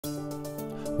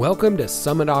Welcome to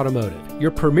Summit Automotive, your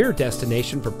premier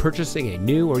destination for purchasing a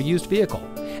new or used vehicle.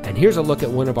 And here's a look at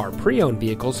one of our pre-owned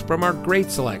vehicles from our great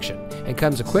selection, and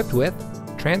comes equipped with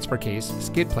transfer case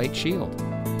skid plate shield,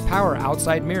 power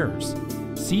outside mirrors,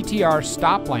 CTR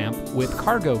stop lamp with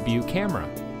cargo view camera,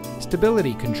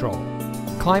 stability control,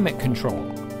 climate control,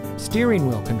 steering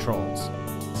wheel controls,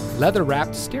 leather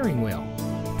wrapped steering wheel,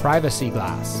 privacy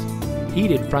glass,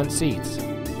 heated front seats,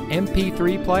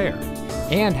 MP3 player,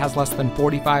 and has less than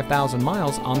 45,000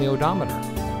 miles on the odometer.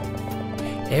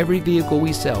 Every vehicle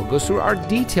we sell goes through our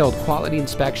detailed quality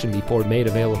inspection before made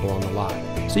available on the lot,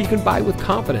 so you can buy with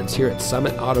confidence here at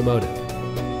Summit Automotive.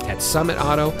 At Summit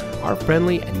Auto, our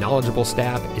friendly and knowledgeable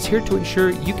staff is here to ensure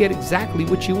you get exactly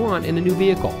what you want in a new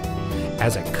vehicle.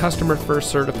 As a customer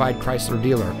first certified Chrysler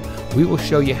dealer, we will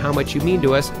show you how much you mean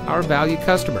to us, our valued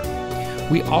customer.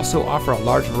 We also offer a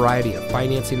large variety of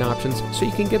financing options so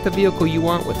you can get the vehicle you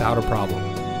want without a problem.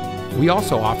 We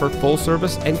also offer full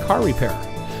service and car repair,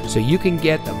 so you can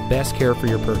get the best care for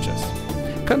your purchase.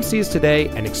 Come see us today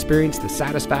and experience the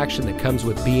satisfaction that comes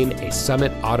with being a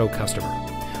Summit Auto customer.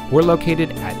 We're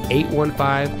located at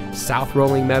 815 South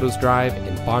Rolling Meadows Drive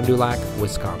in Fond Du Lac,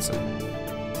 Wisconsin.